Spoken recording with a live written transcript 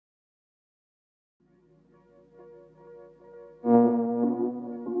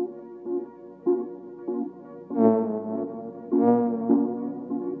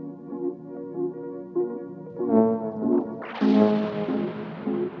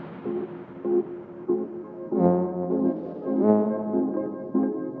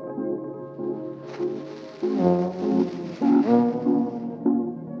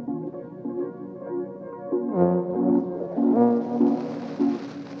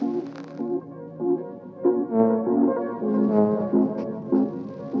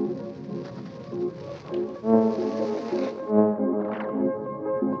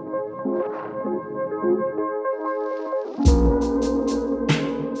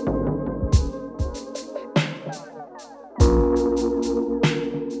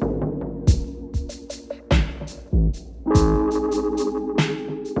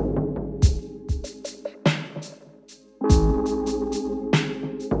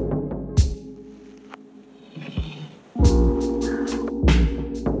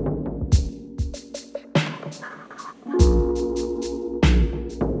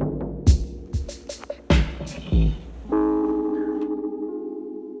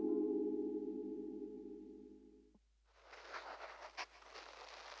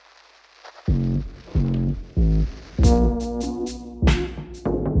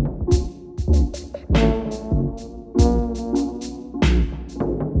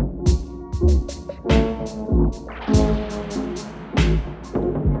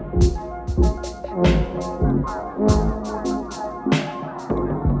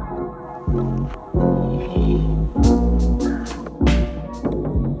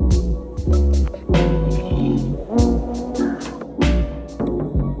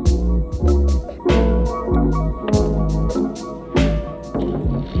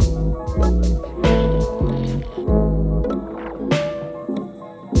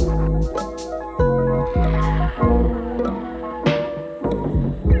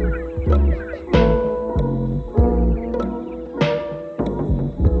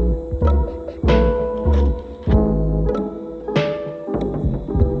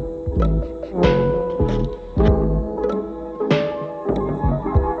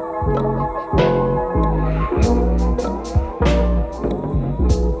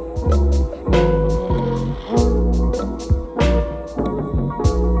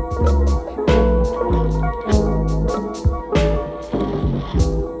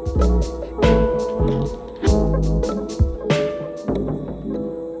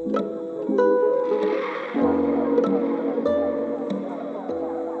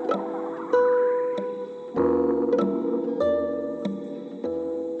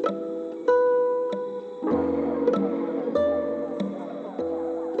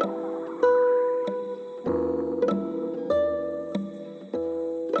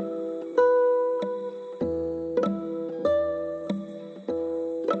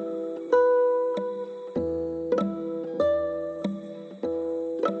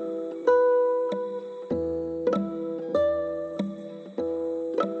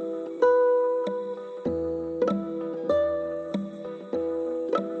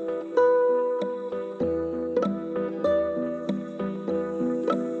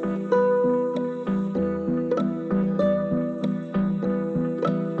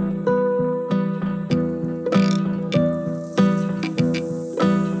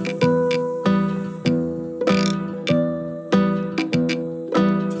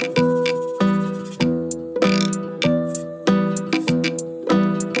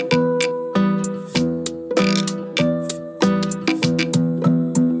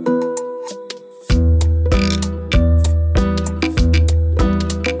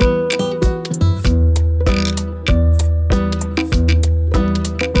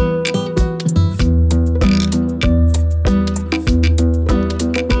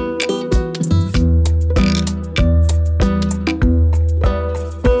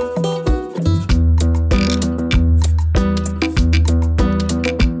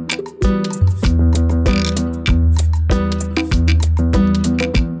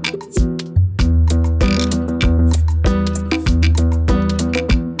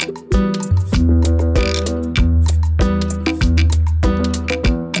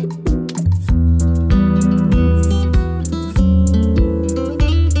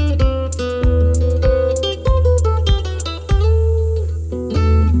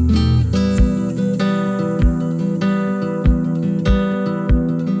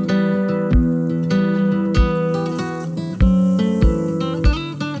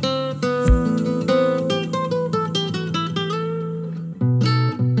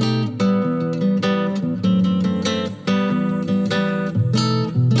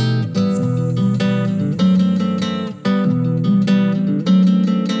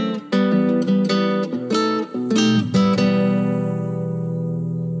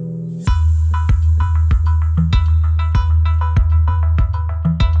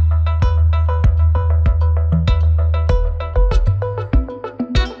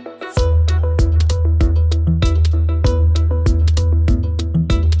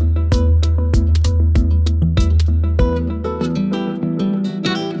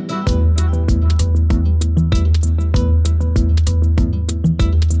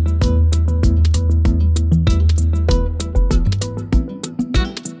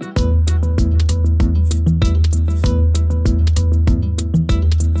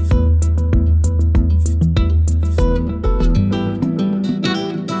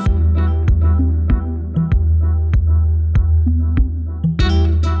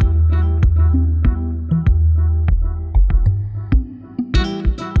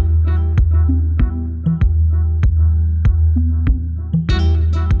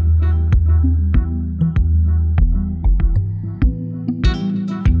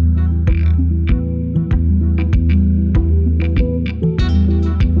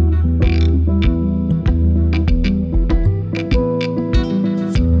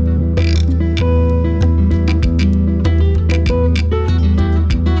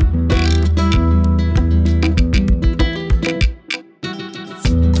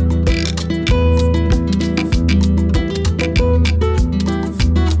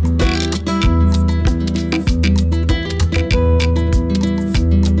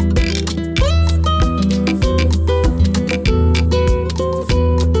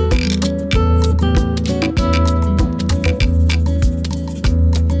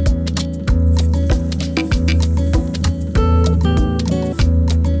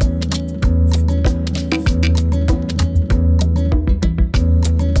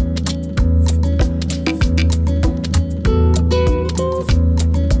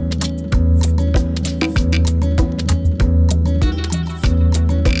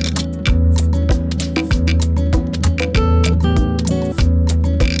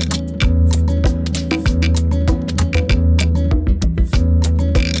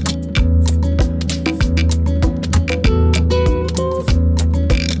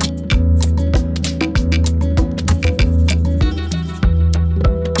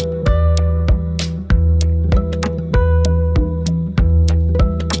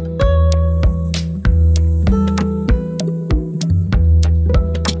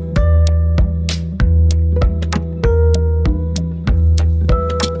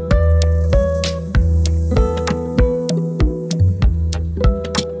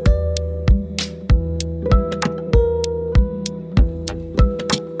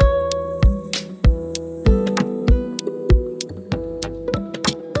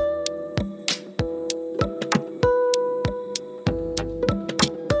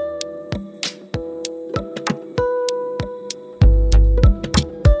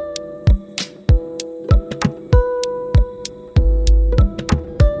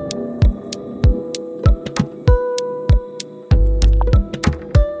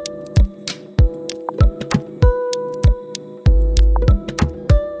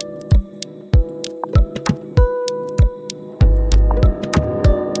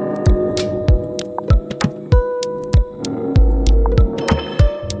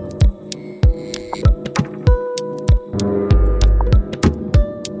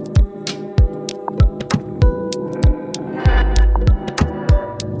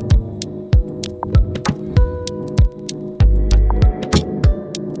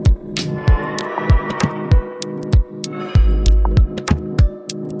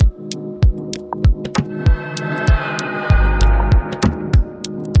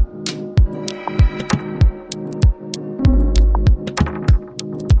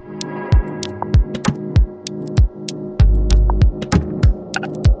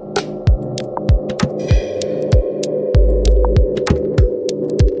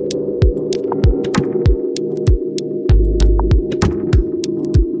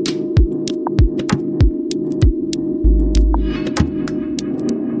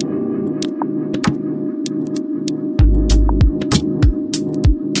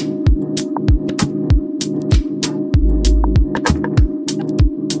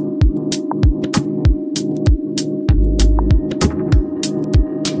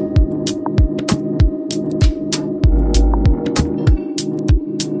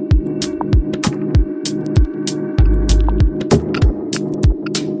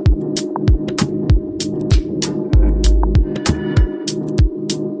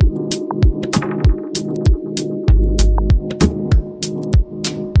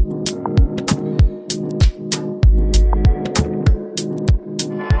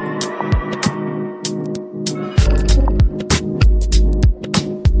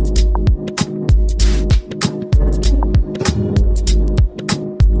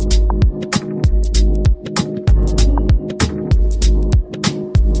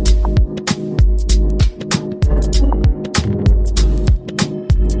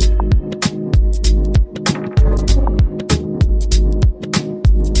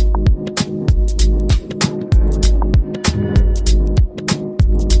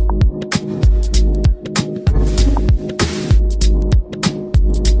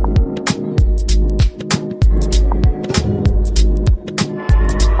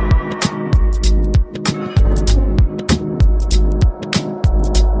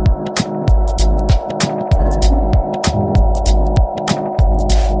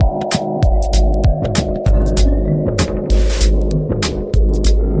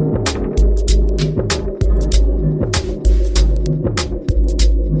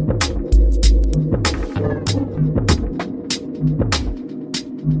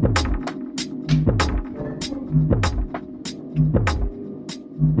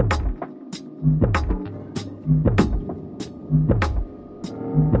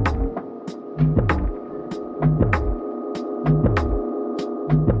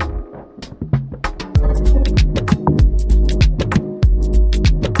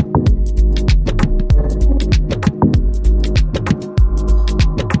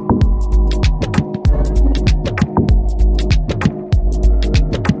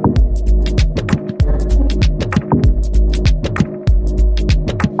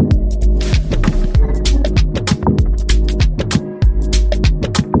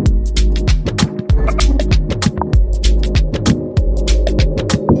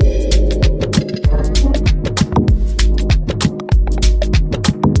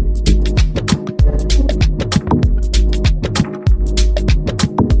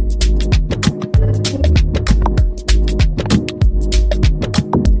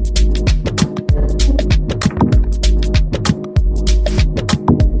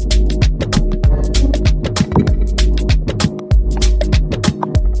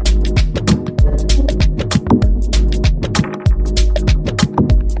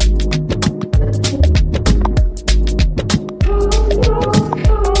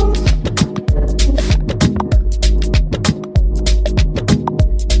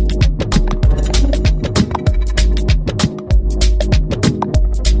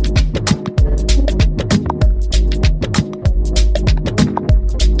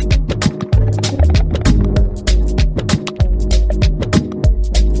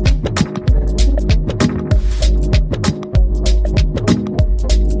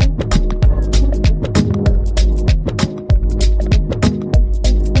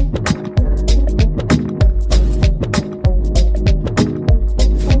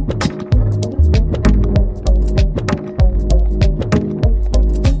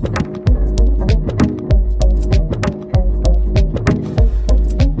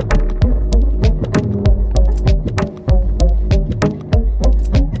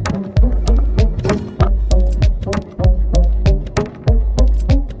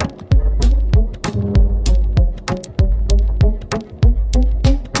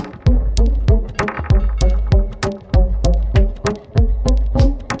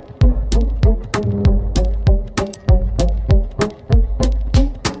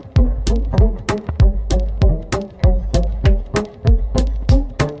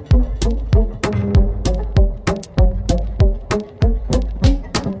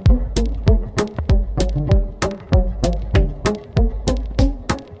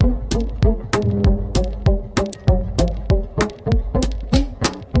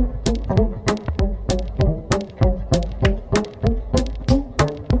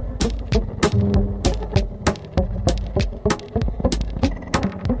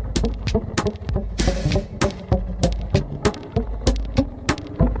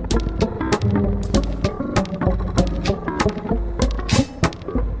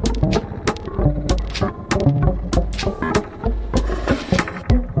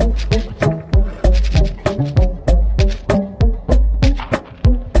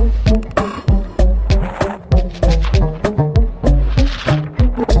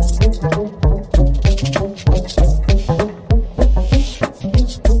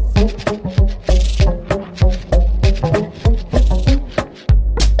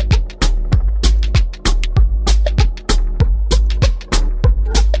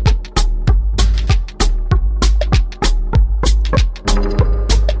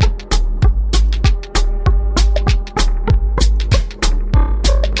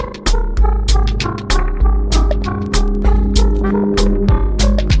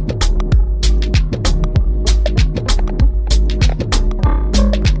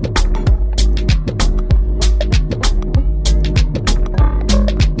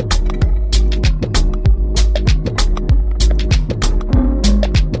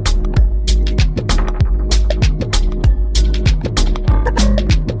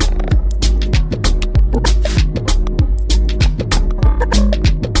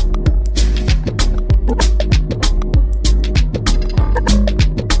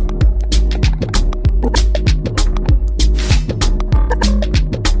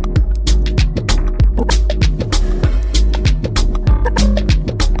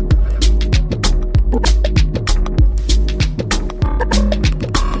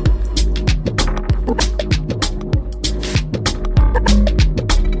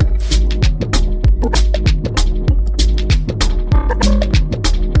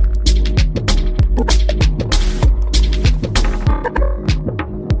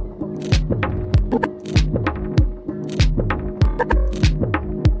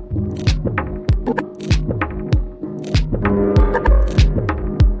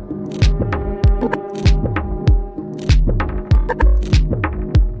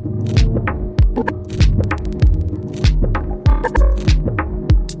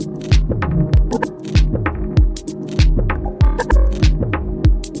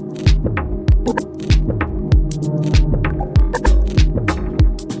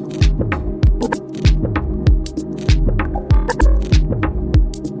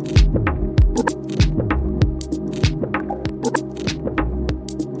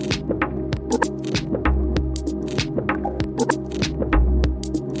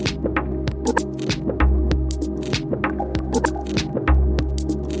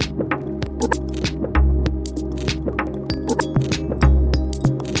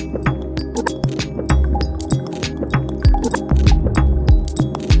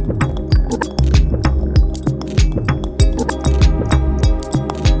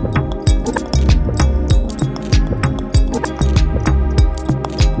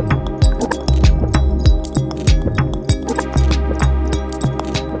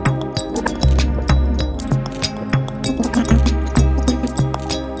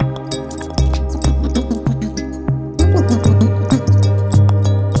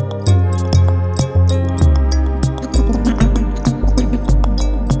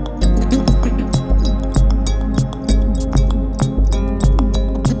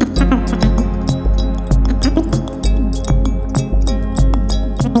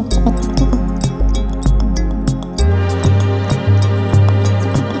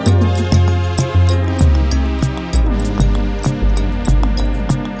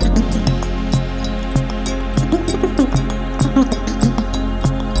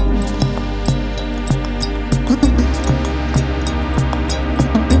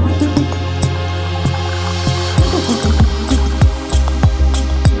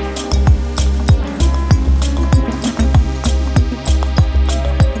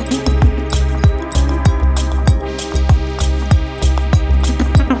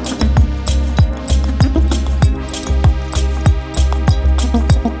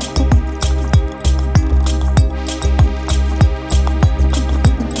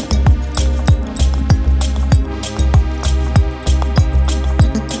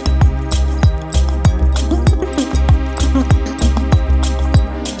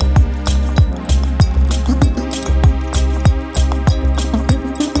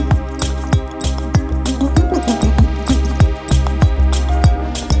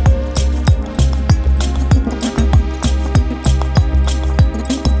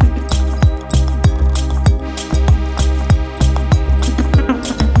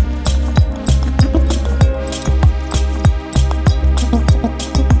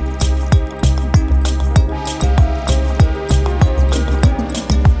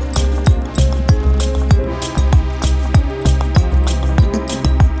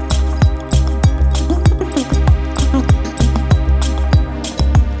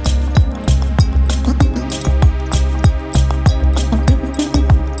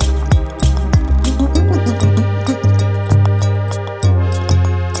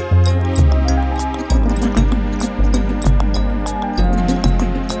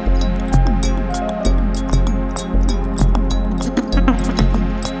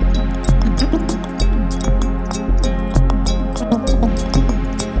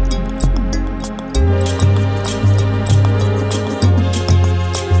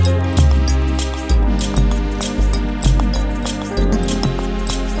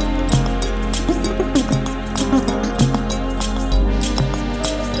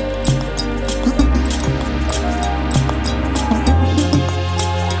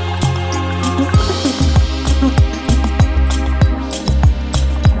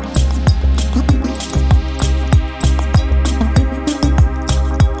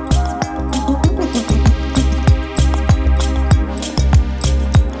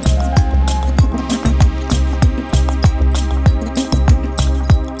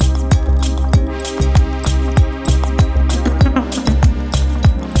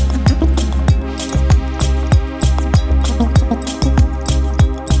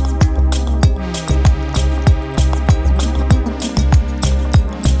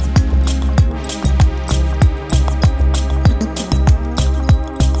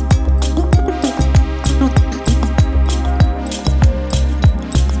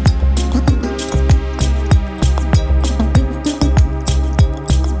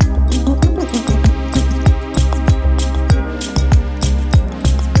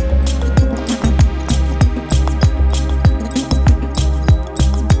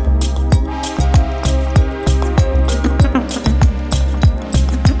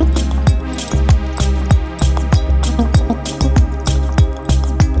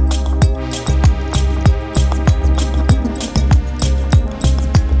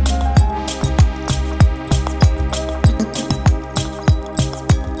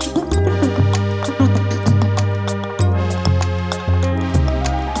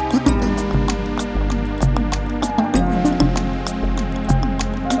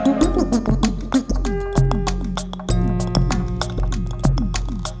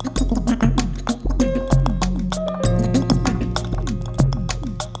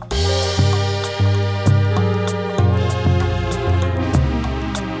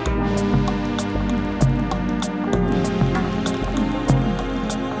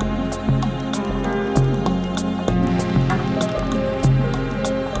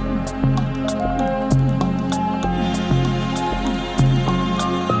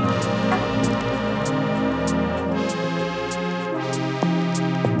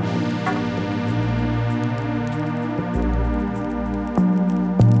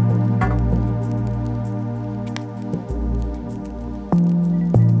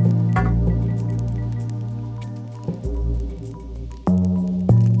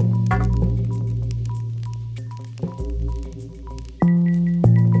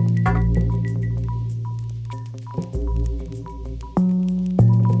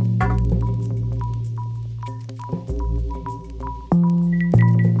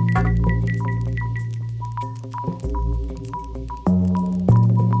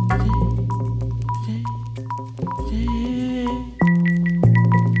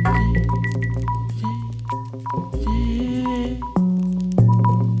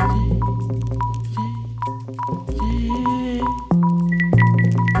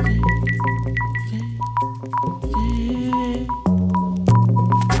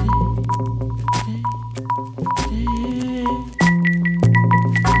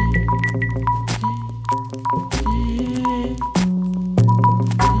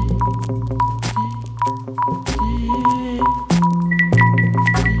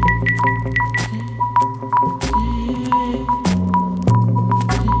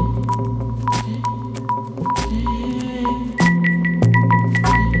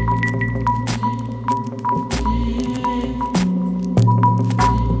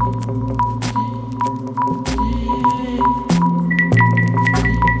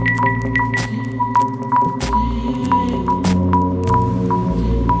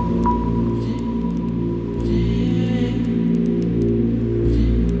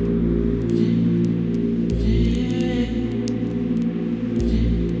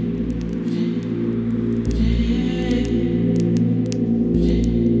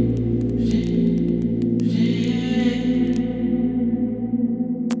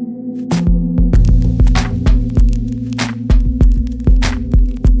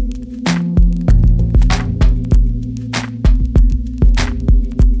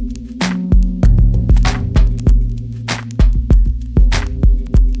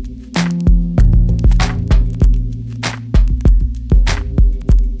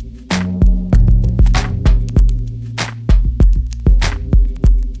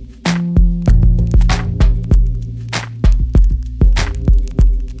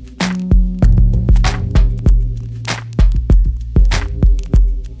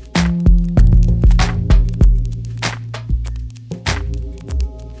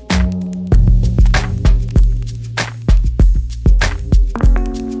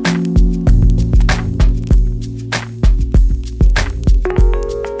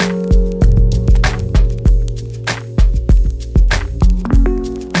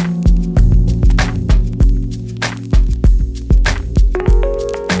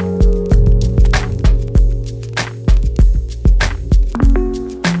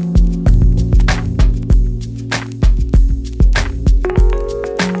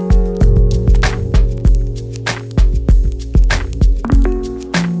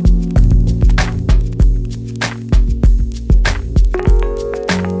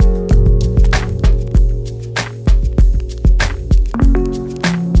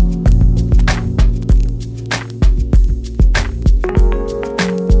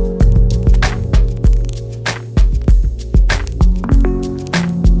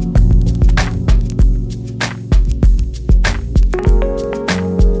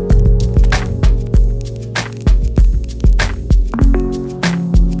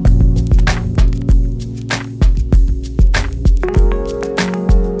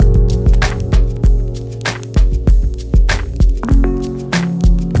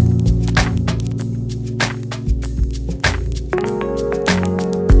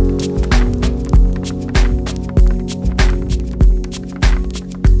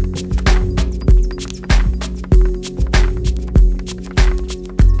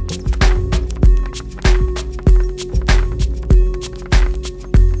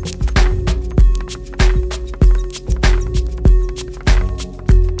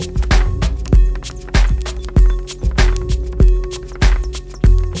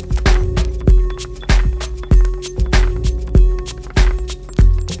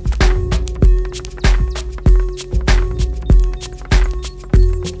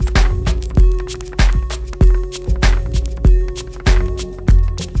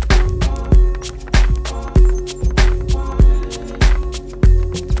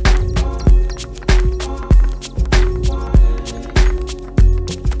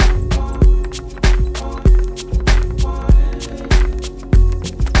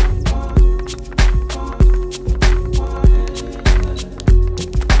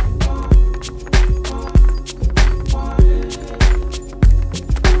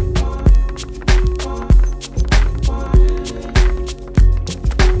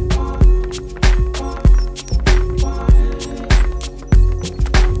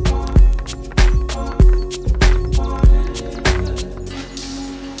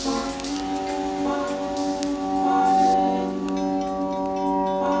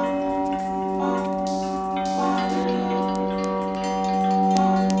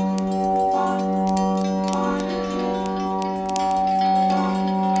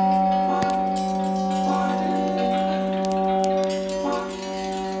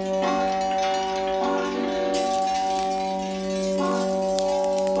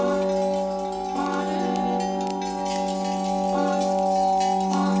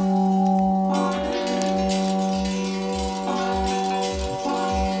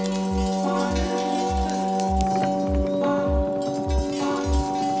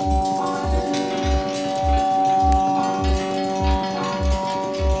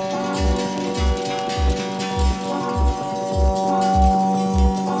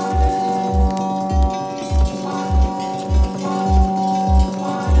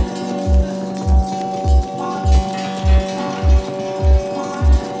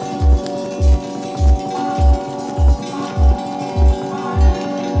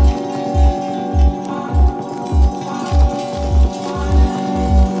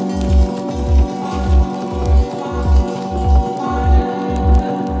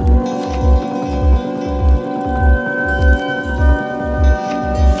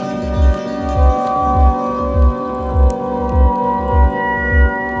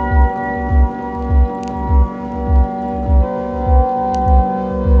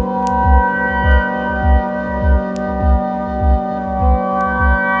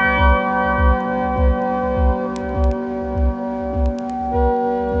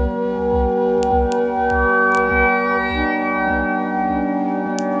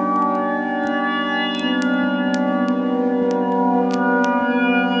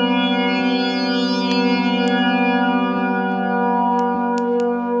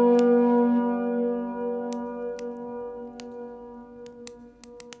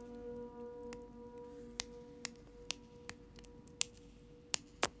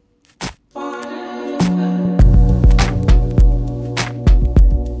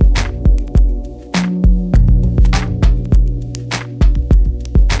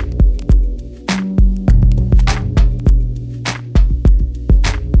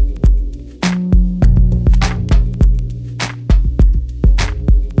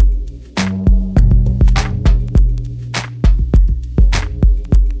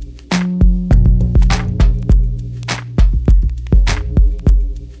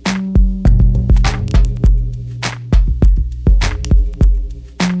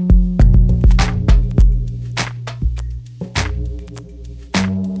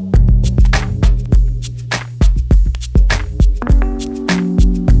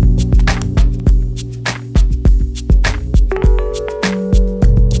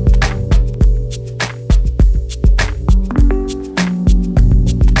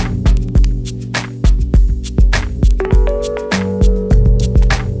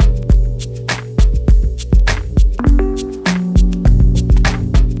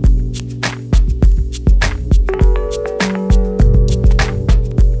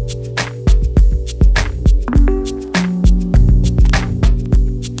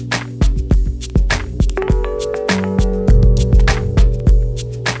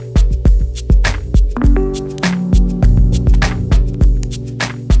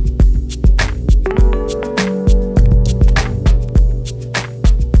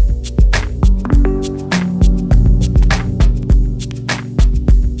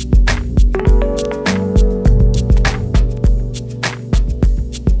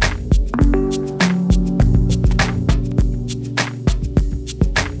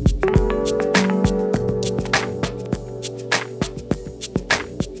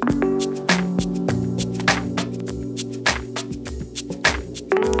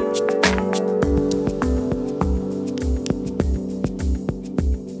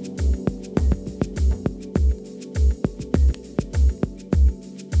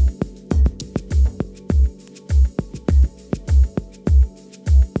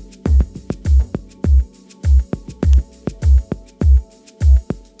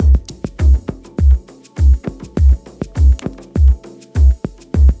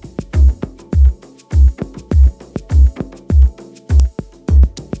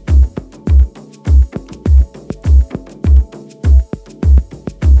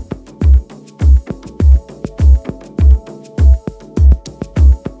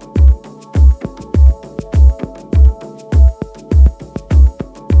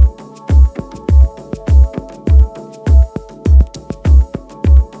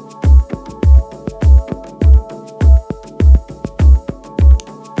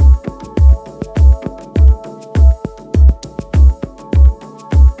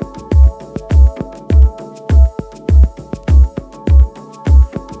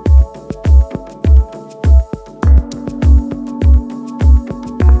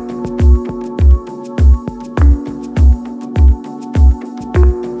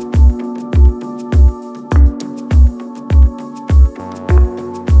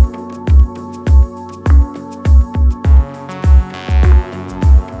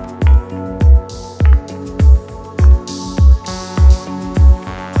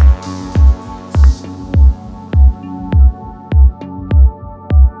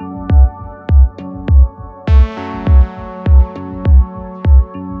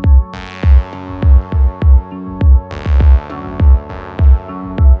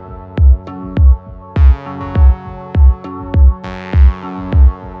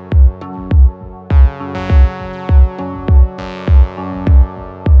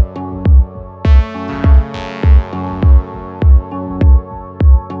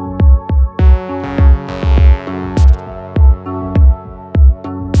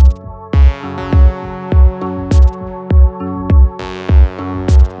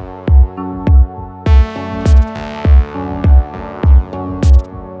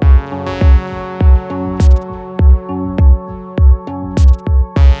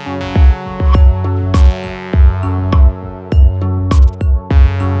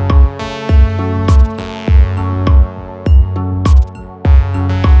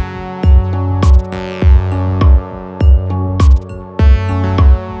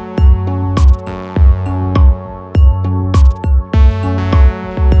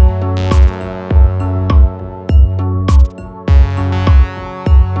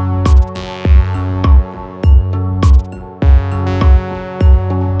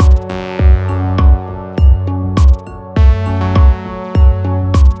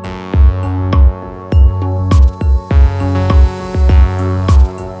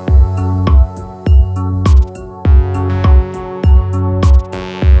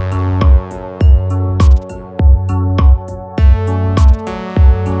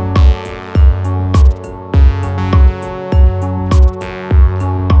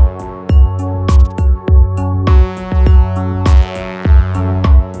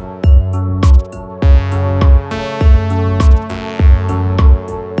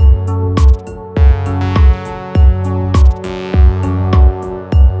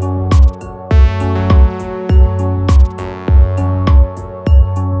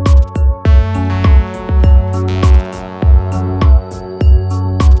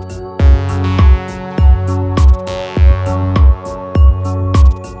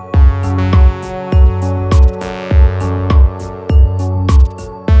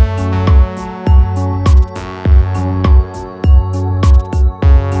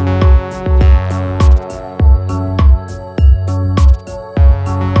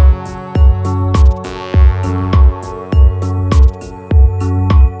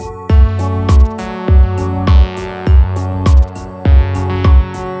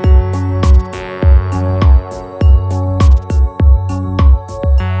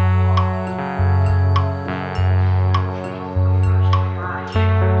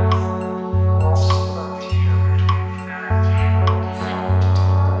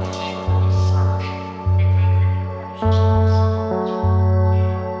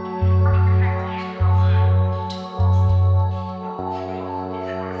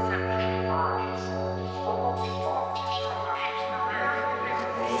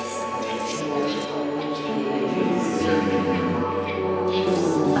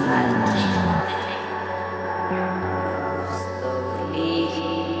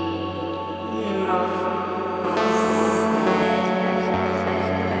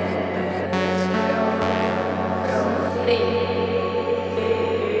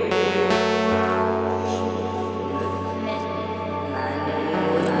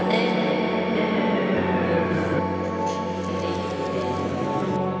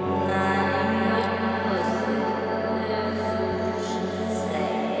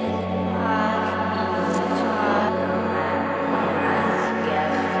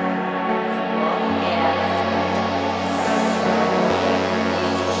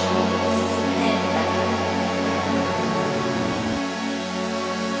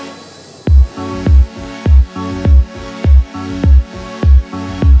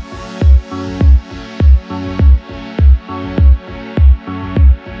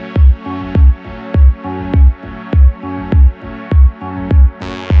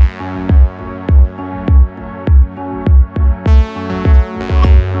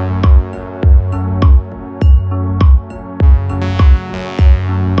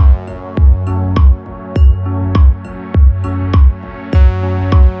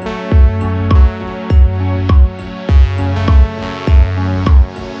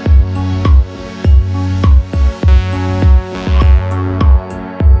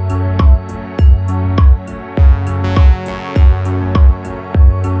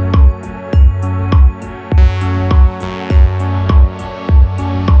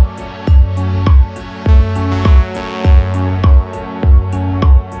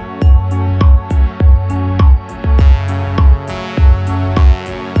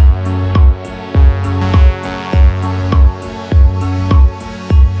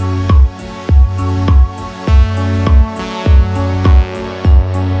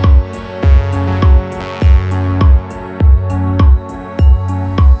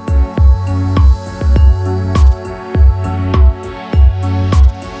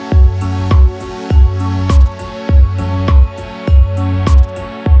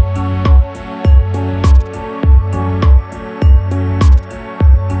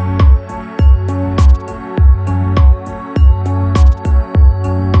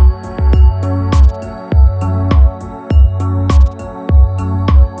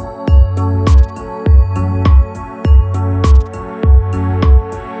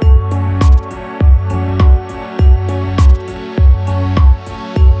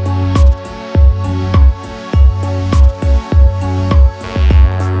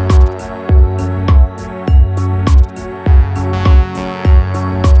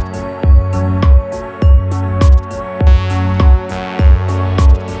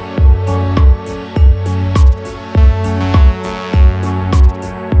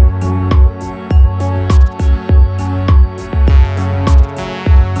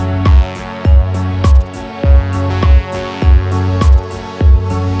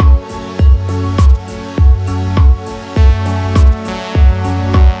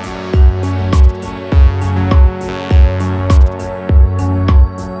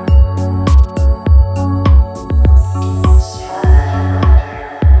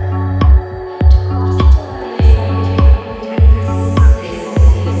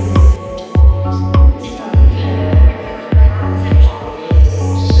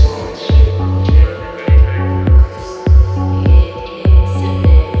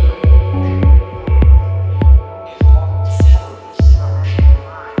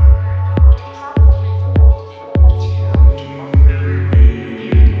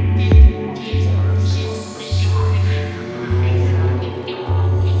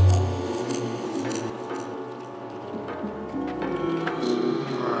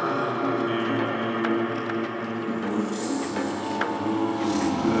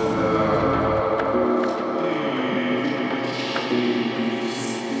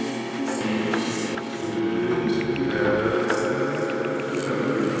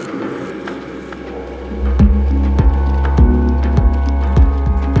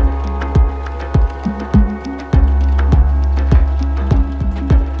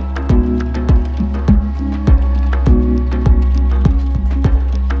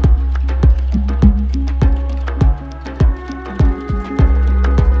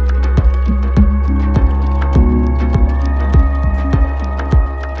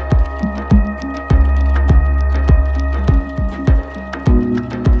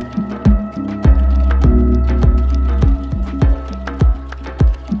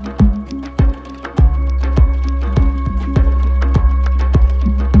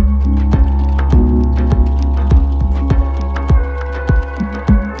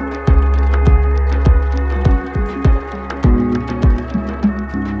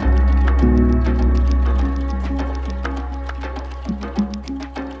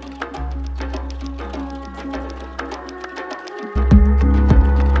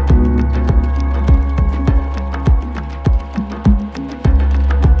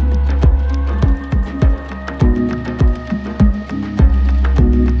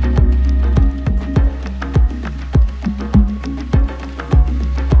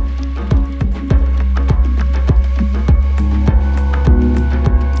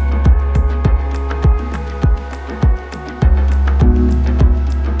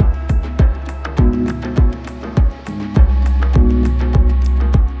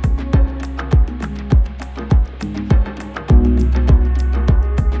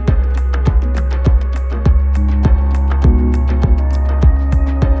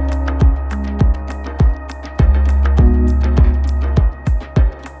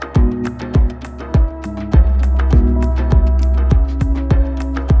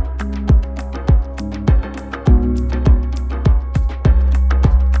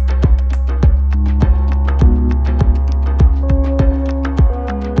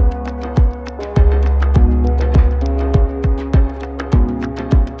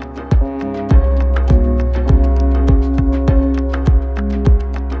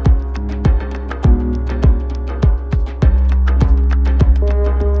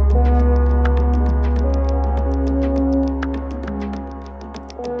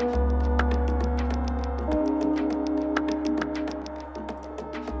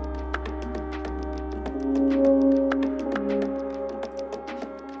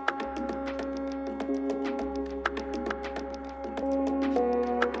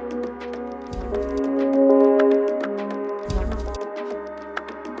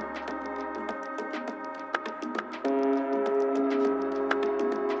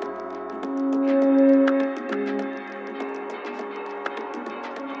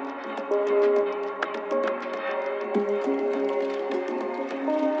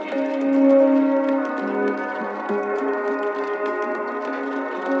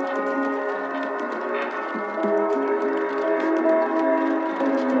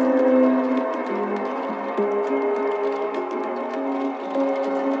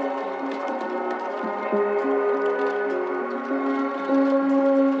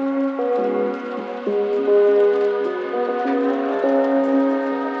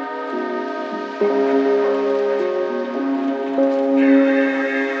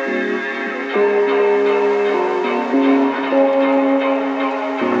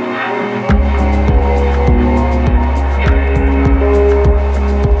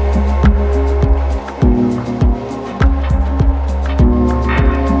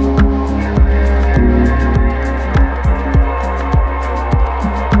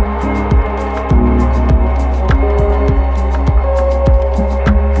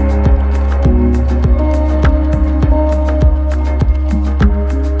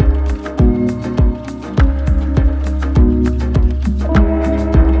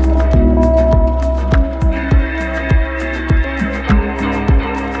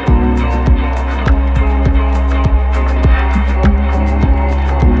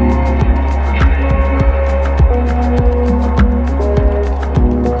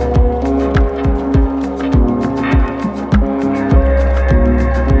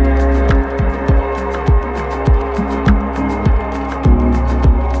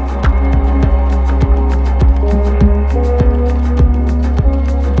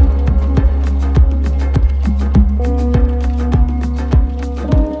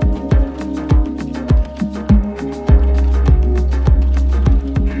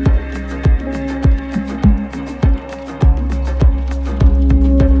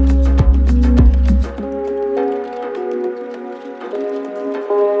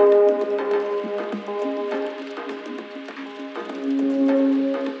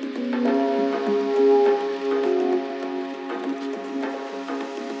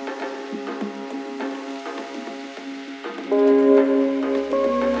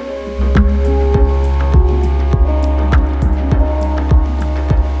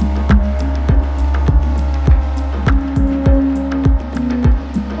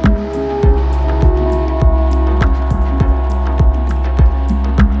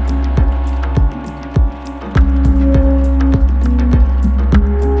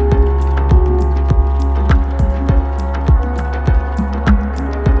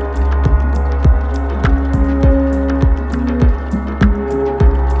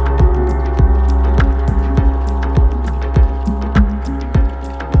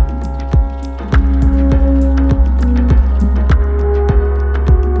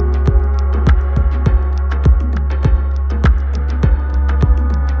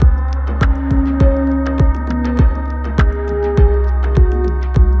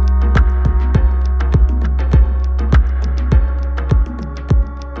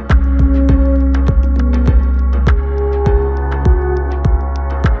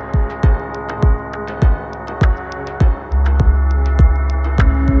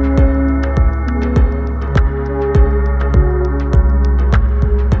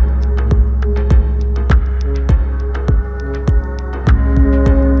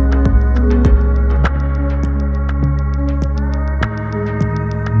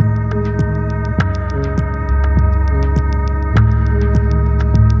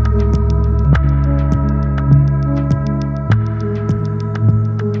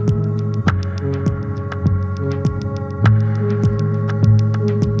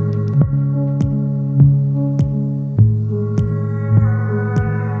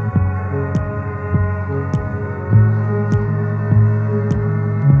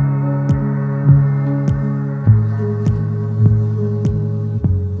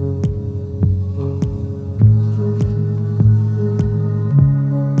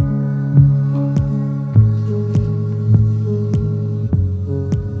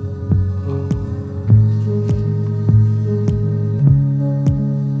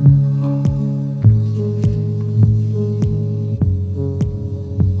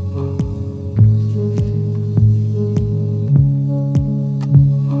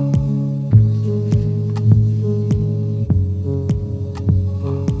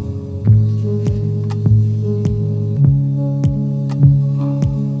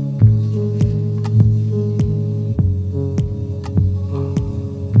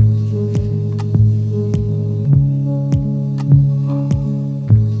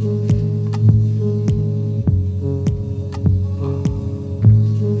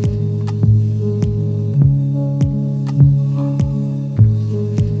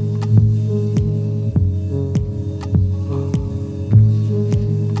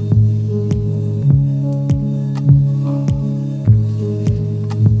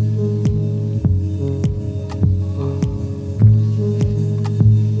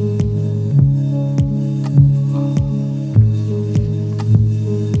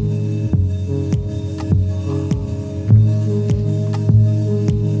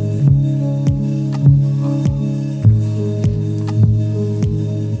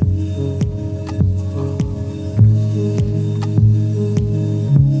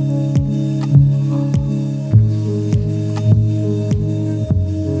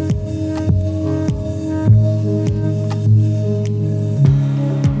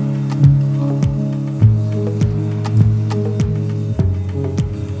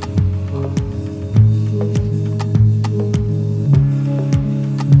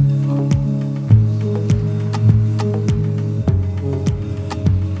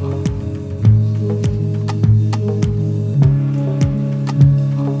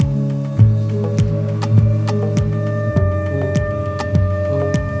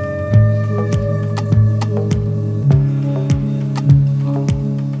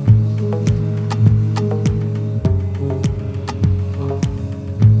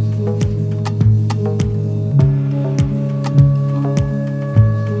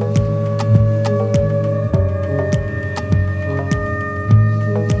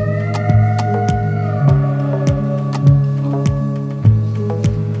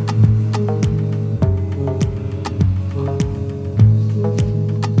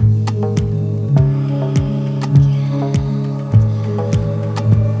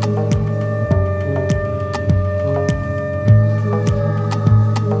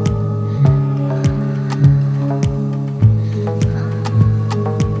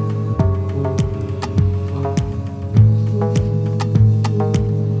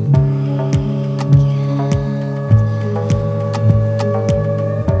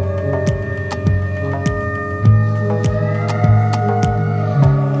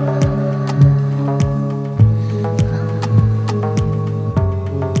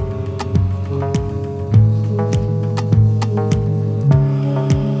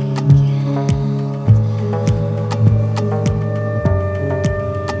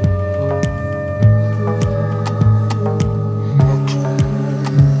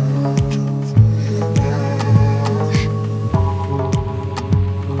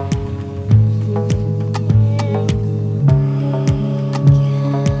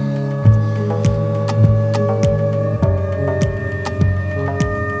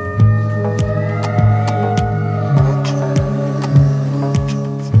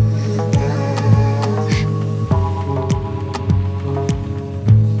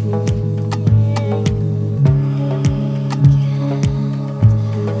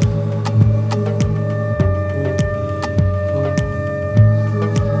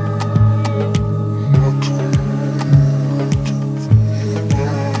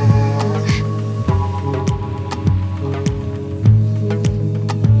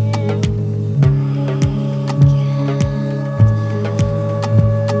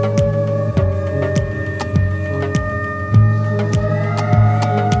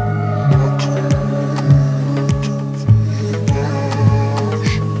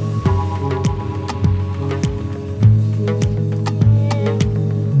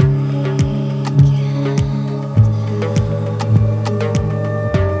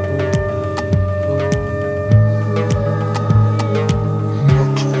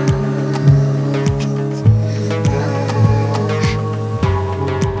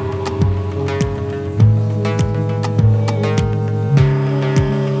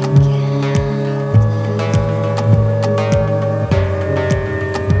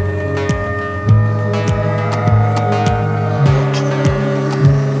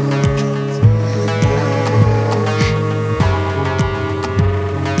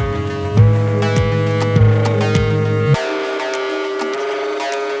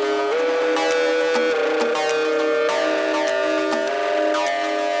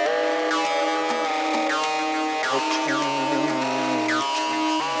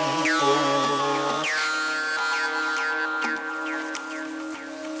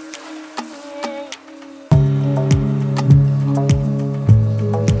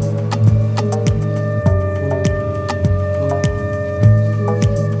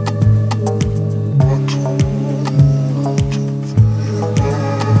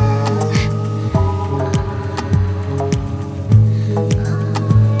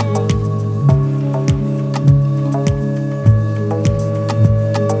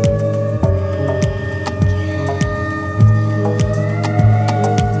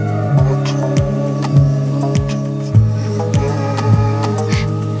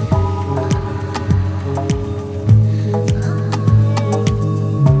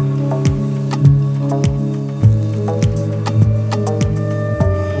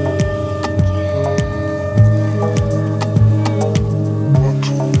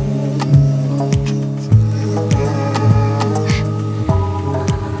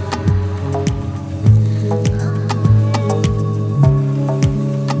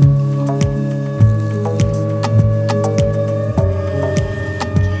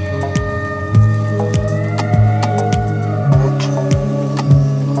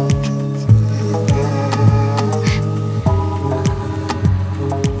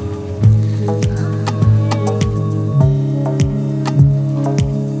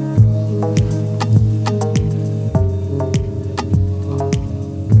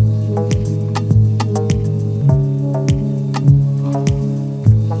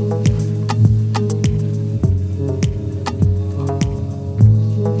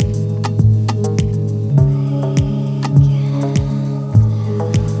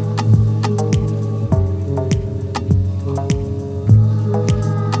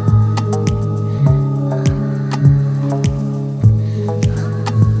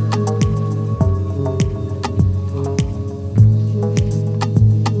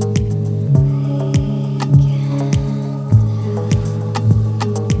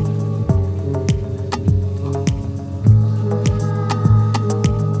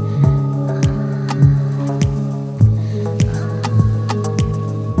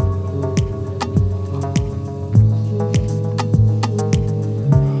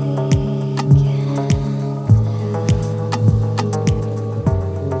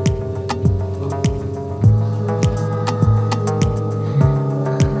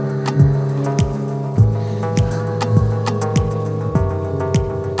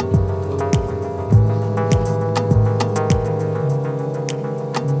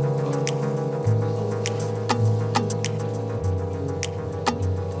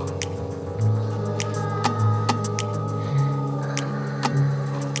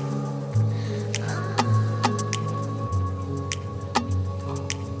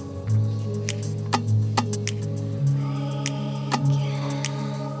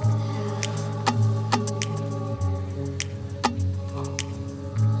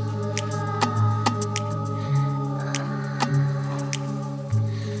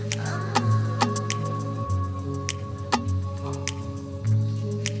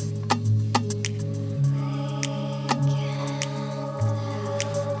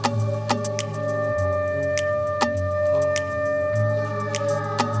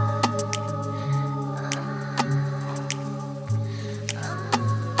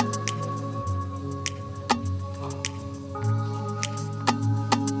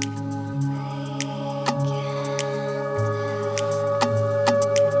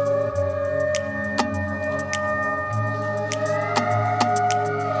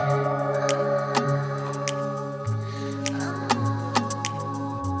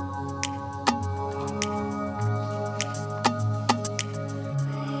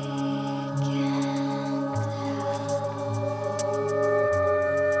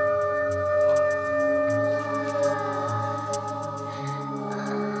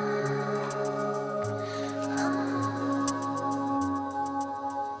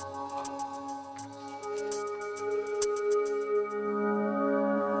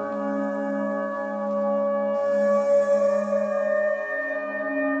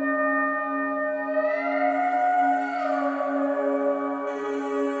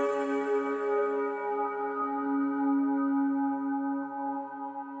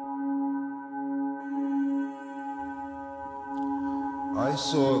I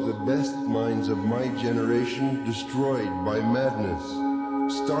saw the best minds of my generation destroyed by madness,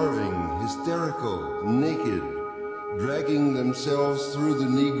 starving, hysterical, naked, dragging themselves through the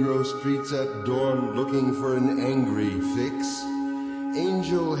Negro streets at dawn looking for an angry fix.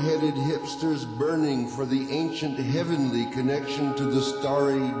 Angel-headed hipsters burning for the ancient heavenly connection to the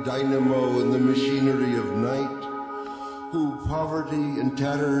starry dynamo and the machinery of night, who poverty and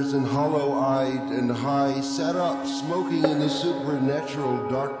tatters and hollow-eyed and high sat up smoking in the supernatural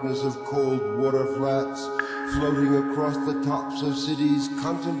darkness of cold water flats, floating across the tops of cities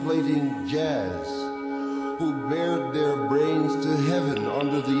contemplating jazz, who bared their brains to heaven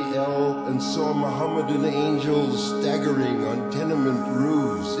under the L and saw Mohammedan angels staggering on tenement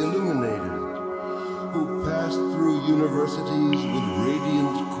roofs illuminated, who passed through universities with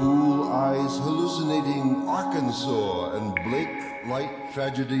radiant, cool eyes hallucinating Arkansas and Blake light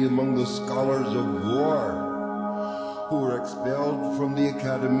tragedy among the scholars of war, who were expelled from the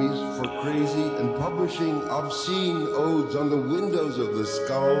academies for crazy and publishing obscene odes on the windows of the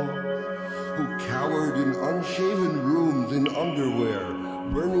skull, who cowered in unshaven rooms in underwear,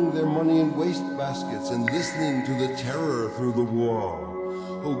 burning their money in wastebaskets and listening to the terror through the wall,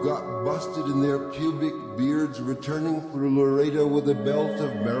 who got busted in their pubic beards returning through Laredo with a belt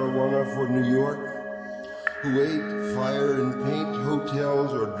of marijuana for New York, who ate fire and paint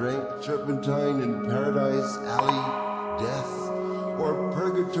hotels or drank turpentine in Paradise Alley death, or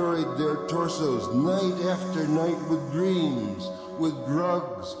purgatoried their torsos night after night with dreams, with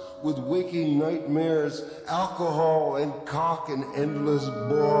drugs, with waking nightmares, alcohol and cock and endless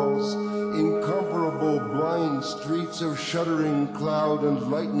balls, incomparable blind streets of shuddering cloud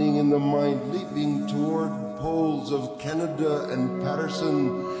and lightning in the mind leaping toward poles of Canada and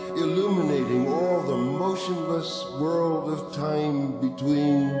Patterson, illuminating all the motionless world of time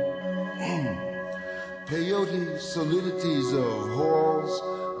between. Peyote solidities of halls,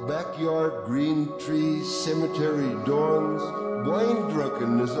 backyard green trees, cemetery dawns, wine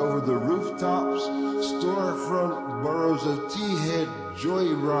drunkenness over the rooftops, storefront boroughs of tea-head,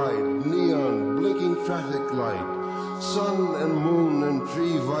 joyride, neon, blinking traffic light, sun and moon and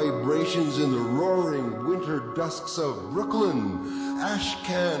tree vibrations in the roaring winter dusks of Brooklyn,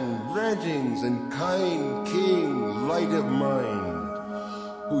 ashcan rantings and kind king light of mind,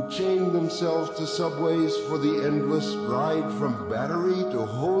 who chained themselves to subways for the endless ride from Battery to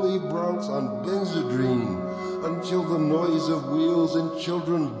Holy Bronx on Benzedrine, until the noise of wheels and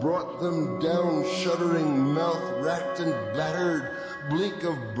children brought them down, shuddering, mouth-racked and battered, bleak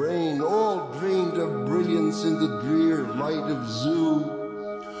of brain, all drained of brilliance in the drear light of zoo,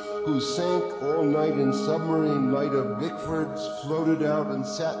 who sank all night in submarine light of Bickfords, floated out and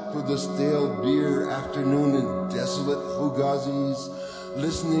sat through the stale beer afternoon in desolate Fugazis,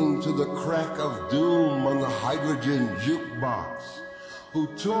 listening to the crack of doom on the hydrogen jukebox, who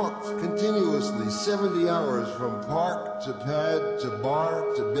talked continuously 70 hours from park to pad to bar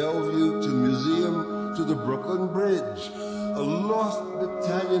to Bellevue to museum to the Brooklyn Bridge, a lost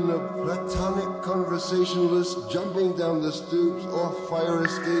battalion of platonic conversationalists jumping down the stoops, off fire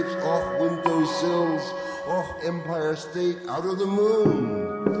escapes, off window sills, off Empire State, out of the moon,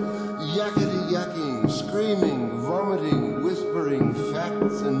 yakety-yakking, screaming, vomiting, whispering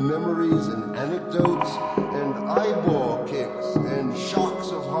facts and memories and anecdotes and eyeball kicks and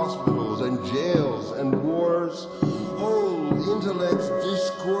shocks of hospitals and jails and wars, whole intellects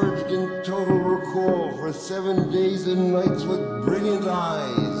disgorged in total recall for 7 days and nights with brilliant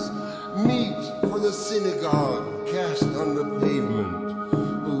eyes, meet for the synagogue cast on the pavement,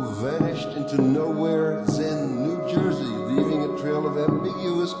 who vanished into nowhere, Zen, New Jersey, leaving a trail of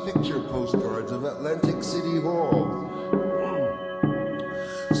ambiguous picture postcards of Atlantic City Hall,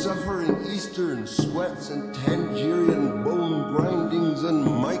 suffering eastern sweats and Tangerian bone grindings and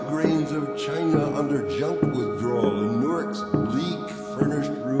migraines of China under junk withdrawal in Newark's bleak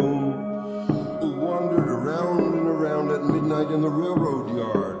furnished room, who wandered around and around at midnight in the railroad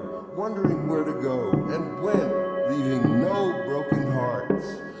yard, wondering where to go, and went, leaving no broken hearts,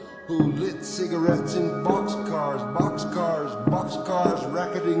 who lit cigarettes in boxcars,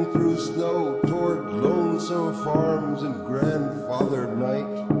 racketing through snow toward lonesome farms and grandfather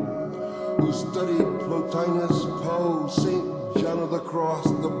night, who studied Plotinus, Poe, St. John of the Cross,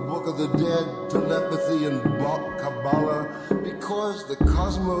 the Book of the Dead, telepathy, and Kabbalah, because the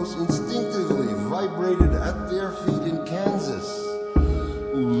cosmos instinctively vibrated at their feet in Kansas,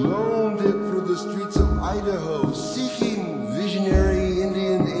 who loaned it through the streets of Idaho, seeking visionary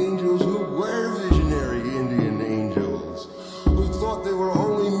Indian angels who were visionary Indian angels, who thought they were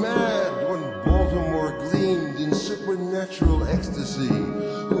only mad when Baltimore gleamed in supernatural ecstasy,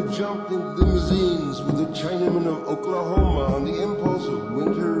 who jumped in limousines with the Chinamen of Oklahoma on the impulse of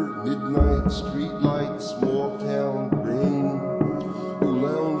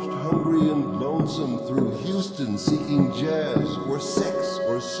hurrying lonesome through Houston seeking jazz or sex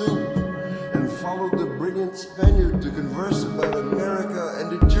or soup, and followed the brilliant Spaniard to converse about America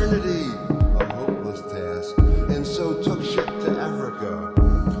and eternity, a hopeless task, and so took ship to Africa,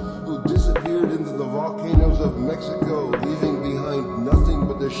 who disappeared into the volcanoes of Mexico, leaving behind nothing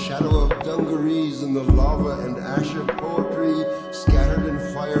but the shadow of dungarees and the lava and ash of poetry scattered in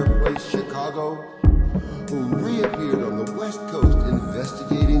fireplace Chicago, who reappeared on the West Coast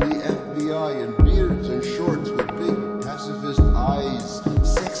investigating the FBI in beards and shorts with big pacifist eyes,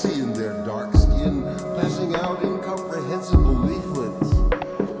 sexy in their dark skin, passing out incomprehensible leaflets,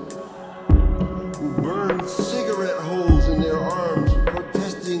 who burned cigarette holes in their arms,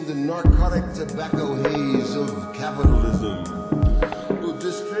 protesting the narcotic tobacco haze of capitalism, who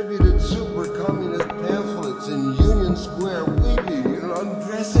distributed super communist pamphlets in Union Square, weeping and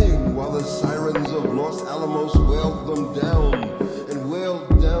undressing while the sirens of Los Alamos wailed them down, and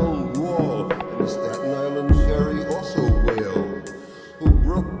wailed down Wall, and the Staten Island ferry also wailed, who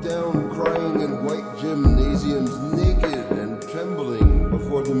broke down crying in white gymnasiums naked and trembling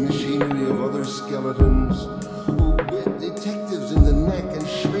before the machinery of other skeletons, who bit detectives in the neck and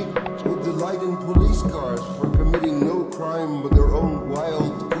shrieked with delight in police cars for committing no crime but their own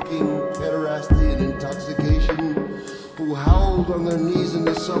wild cooking, pederasty, and intoxication, who howled on their knees in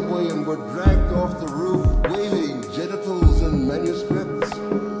the subway and were dragged off the roof waving genitals and manuscripts,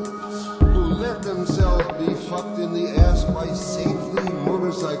 who let themselves be fucked in the ass by saintly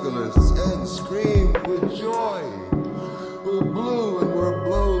motorcyclists and screamed with joy, who blew and were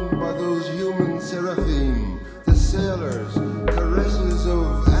blown by those human seraphim, the sailors, caresses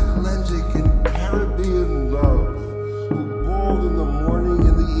of Atlantic and Caribbean love, who bawled in the morning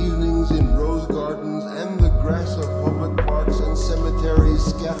and the evenings in rose gardens and the grass of public parks and cemeteries,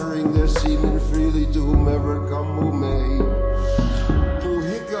 scattering their semen freely to whomever come who may, who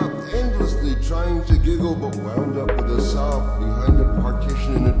hiccuped endlessly trying to giggle but wound up with a sob behind a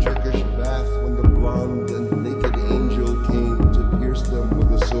partition in a Turkish bath when the blonde and naked angel came to pierce them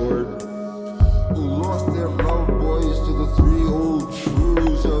with a sword, who lost their love boys to the three old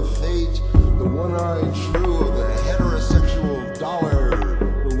shrews of fate, the one-eyed shrew of the heterosexual dollar,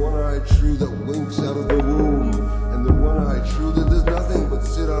 the one-eyed shrew that winks out of the womb, and the one-eyed shrew that does nothing but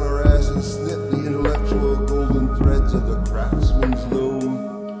sit on her ass and snip the intellectual golden threads of the craftsman's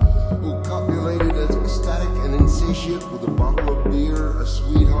loom, who copulated as ecstatic and insatiate with a bottle of beer, a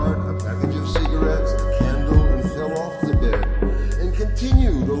sweetheart, a package of cigarettes, a candle, and fell off the bed, and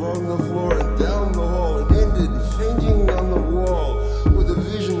continued along the floor and down the hall, and ended fainting on the wall with a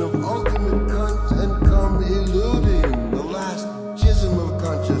vision of ultimate cunt and cum eluding the last jism of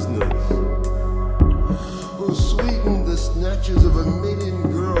consciousness, who sweetened the snatches of a million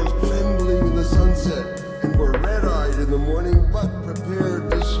girls trembling in the sunset and were red-eyed in the morning but prepared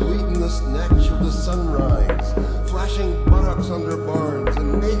to sweeten the snatch of the sunrise, flashing buttocks under barns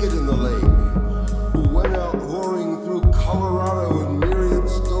and naked in the lake, who went out whoring through Colorado in myriad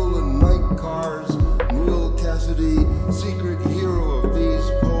stolen night cars, Neil Cassidy, secret hero of these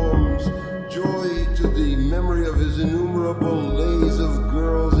poems, joy to the memory of his innumerable lays of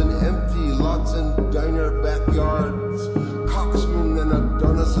girls in empty lots and diner backyards, Coxman and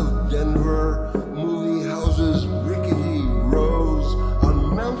Adonis of Denver, movie houses, rickety rows,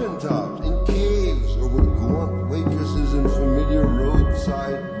 on mountaintops, in caves, or with gaunt waitresses in familiar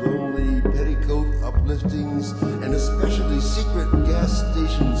roadside, lonely petticoat upliftings, and especially secret gas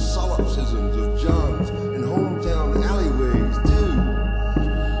station solipsisms of Johns in hometown alleyways, too,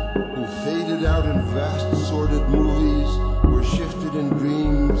 who faded out in vast sordid movies, were shifted in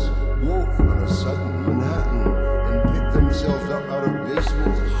dreams, woke on a sudden Manhattan, and picked themselves up out of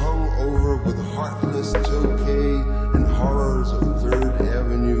basements hung over with heartless tokay and horrors of Third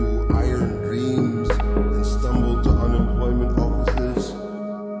Avenue iron dreams, and stumbled to unemployment offices,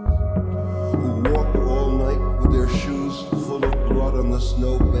 who walked all night with their shoes full of blood on the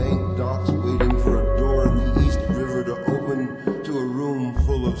snowbank docks, waiting for a door in the East River to open to a room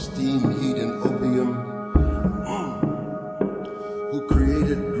full of steam, heat, and opium, who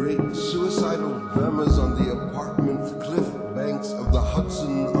created great suicidal dramas on the apartment cliff banks of the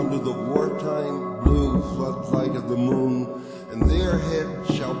Hudson under the wartime blue floodlight of the moon, and their head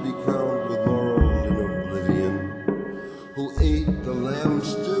shall be crowned with laurel in oblivion, who ate the lamb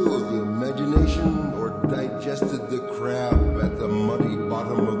stew of the imagination or digested the crab at the muddy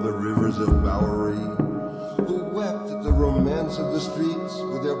bottom of the rivers of Bowery, who wept at the romance of the streets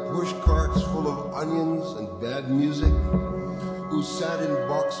with their push carts full of onions and bad music, who sat in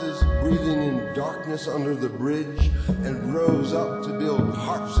boxes breathing in darkness under the bridge and rose up to build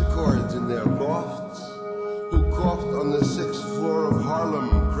harpsichords in their lofts, who coughed on the 6th floor of Harlem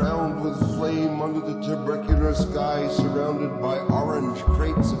crowned with under the tubercular sky surrounded by orange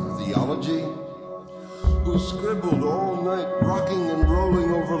crates of theology, who scribbled all night rocking and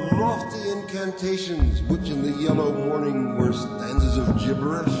rolling over lofty incantations which in the yellow morning were stanzas of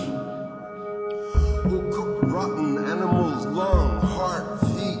gibberish, who cooked rotten animals' lung, heart,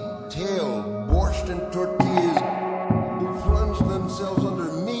 feet, tail, borscht and tortillas, who plunged themselves under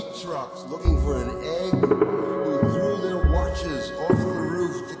meat trucks looking for an egg, who threw their watches off of the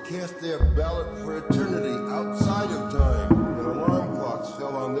roof to cast their ballot for eternity outside of time, and alarm clocks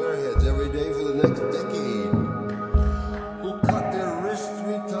fell on their heads every day for the next decade, who cut their wrists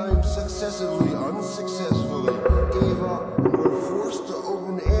 3 times successively, unsuccessfully, gave up, and were forced to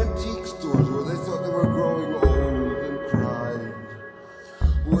open antique stores where they thought they were growing old and cried,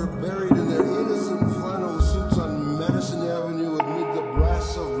 who were buried in their innocent flannel suits on Madison Avenue amid the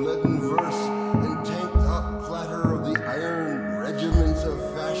brass of leaden verse and tank-top clatter of the iron regiments of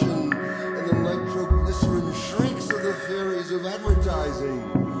fashion and the nitroglycerin shrieks of the fairies of advertising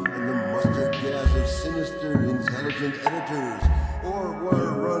and the mustard gas of sinister, intelligent editors, or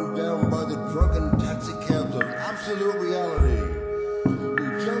were run down by the drunken taxicabs of absolute reality,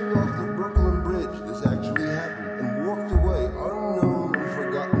 who jumped off the Brooklyn Bridge, this actually happened, and walked away unknown and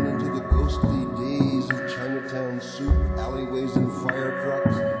forgotten into the ghostly days of Chinatown soup, alleyways and fire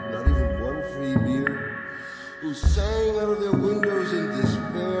trucks, not even one free beer, who sang out of their windows in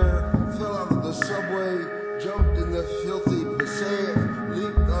despair, fell out of the subway, jumped in the filthy Passaic,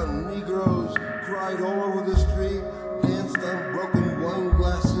 leaped on Negroes, cried all over the street, danced on broken wine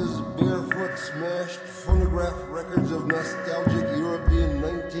glasses, barefoot smashed phonograph records of nostalgic European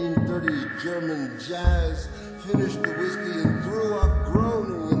 1930s German jazz, finished the whiskey and threw up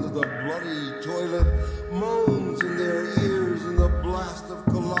groaning into the bloody toilet, moans in their ears in the blast of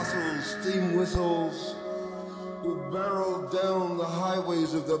colossal steam whistles, who barreled down the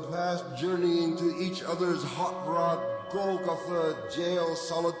highways of the past, journeying to each other's hot rod Golgotha jail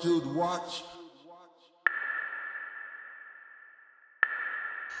solitude watch,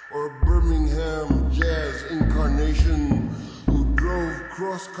 or Birmingham jazz incarnation, who drove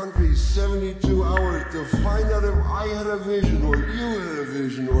cross-country 72 hours to find out if I had a vision, or you had a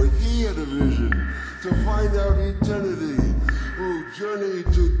vision, or he had a vision, to find out eternity, who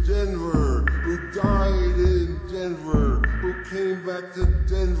journeyed to Denver, who died in Denver, who came back to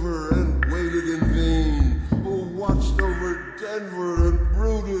Denver and waited in vain, who watched over Denver and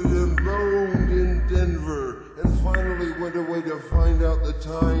brooded and moaned in Denver, and finally went away to find out the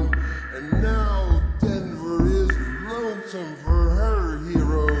time, and now Denver is lonesome for her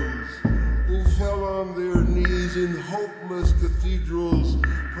heroes, who fell on their knees in hopeless cathedrals,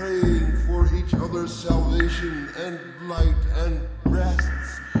 praying for each other's salvation and light and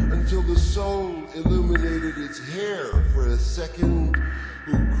breasts, until the soul illuminated its hair for a second,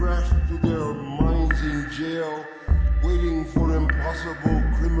 who crashed to their minds in jail, waiting for impossible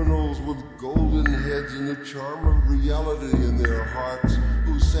criminals with golden heads and the charm of reality in their hearts,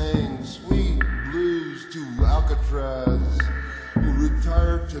 who sang sweet blues to Alcatraz, who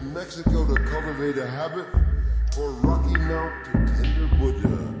retired to Mexico to cultivate a habit, or Rocky Mount to tender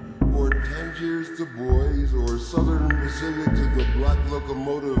Buddha, or Tangiers to boys, or Southern Pacific to the Black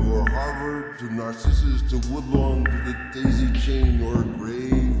Locomotive, or Harvard to Narcissus, to Woodlawn to the Daisy Chain or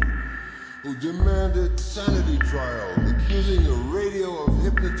grave, who demanded sanity trial, accusing a radio of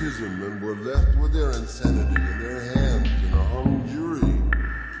hypnotism, and were left with their insanity in their hands in a hung jury,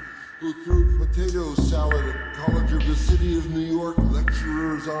 who threw potato salad at College of the City of New York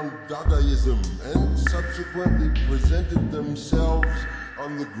lecturers on Dadaism, and subsequently presented themselves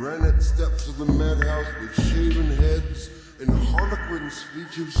on the granite steps of the madhouse with shaven heads and harlequin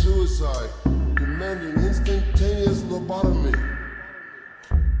speech of suicide, demanding instantaneous lobotomy.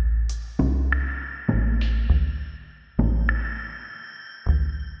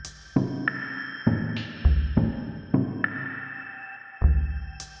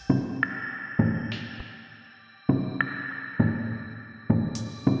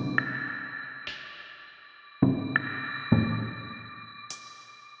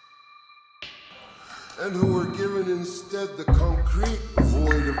 And who were given instead the concrete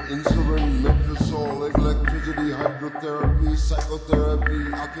void of insulin, letrozole, electricity, hydrotherapy,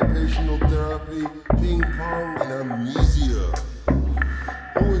 psychotherapy, occupational therapy, ping pong, and amnesia.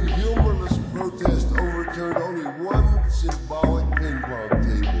 Who in humorless protest overturned only one symbolic ping pong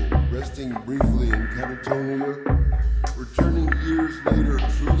table, resting briefly in catatonia, returning years later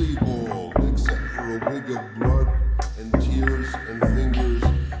truly bald, except for a wig of blood and tears and fingers,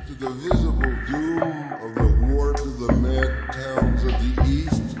 to the visible doom of the war to the mad towns of the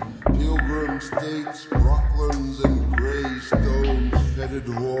East, Pilgrim States, Rocklands, and Grey Stones, petted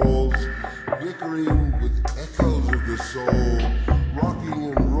halls, bickering with echoes of the soul, rocking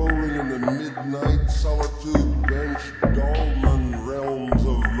and rolling in the midnight solitude bench, dolmen realms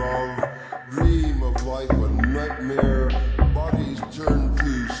of love, dream of life a nightmare, bodies turned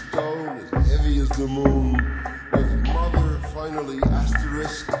to stone as heavy as the moon, with mother finally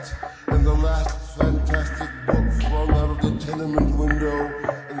asterisked, and the last fantastic book flung out of the tenement window,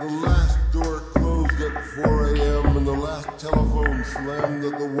 and the last door closed at 4 a.m., and the last telephone slammed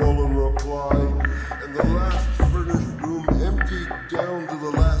at the wall in reply, and the last furnished room emptied down to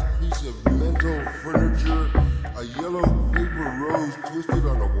the last piece of mental furniture, a yellow paper rose twisted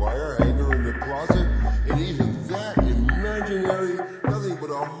on a wire hanger in the closet, and even that imaginary, nothing but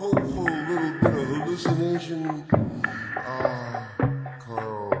a hopeful little bit of hallucination. Ah,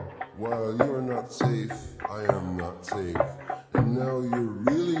 Carl, while you are not safe, I am not safe. And now you're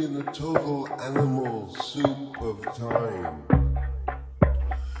really in the total animal soup of time.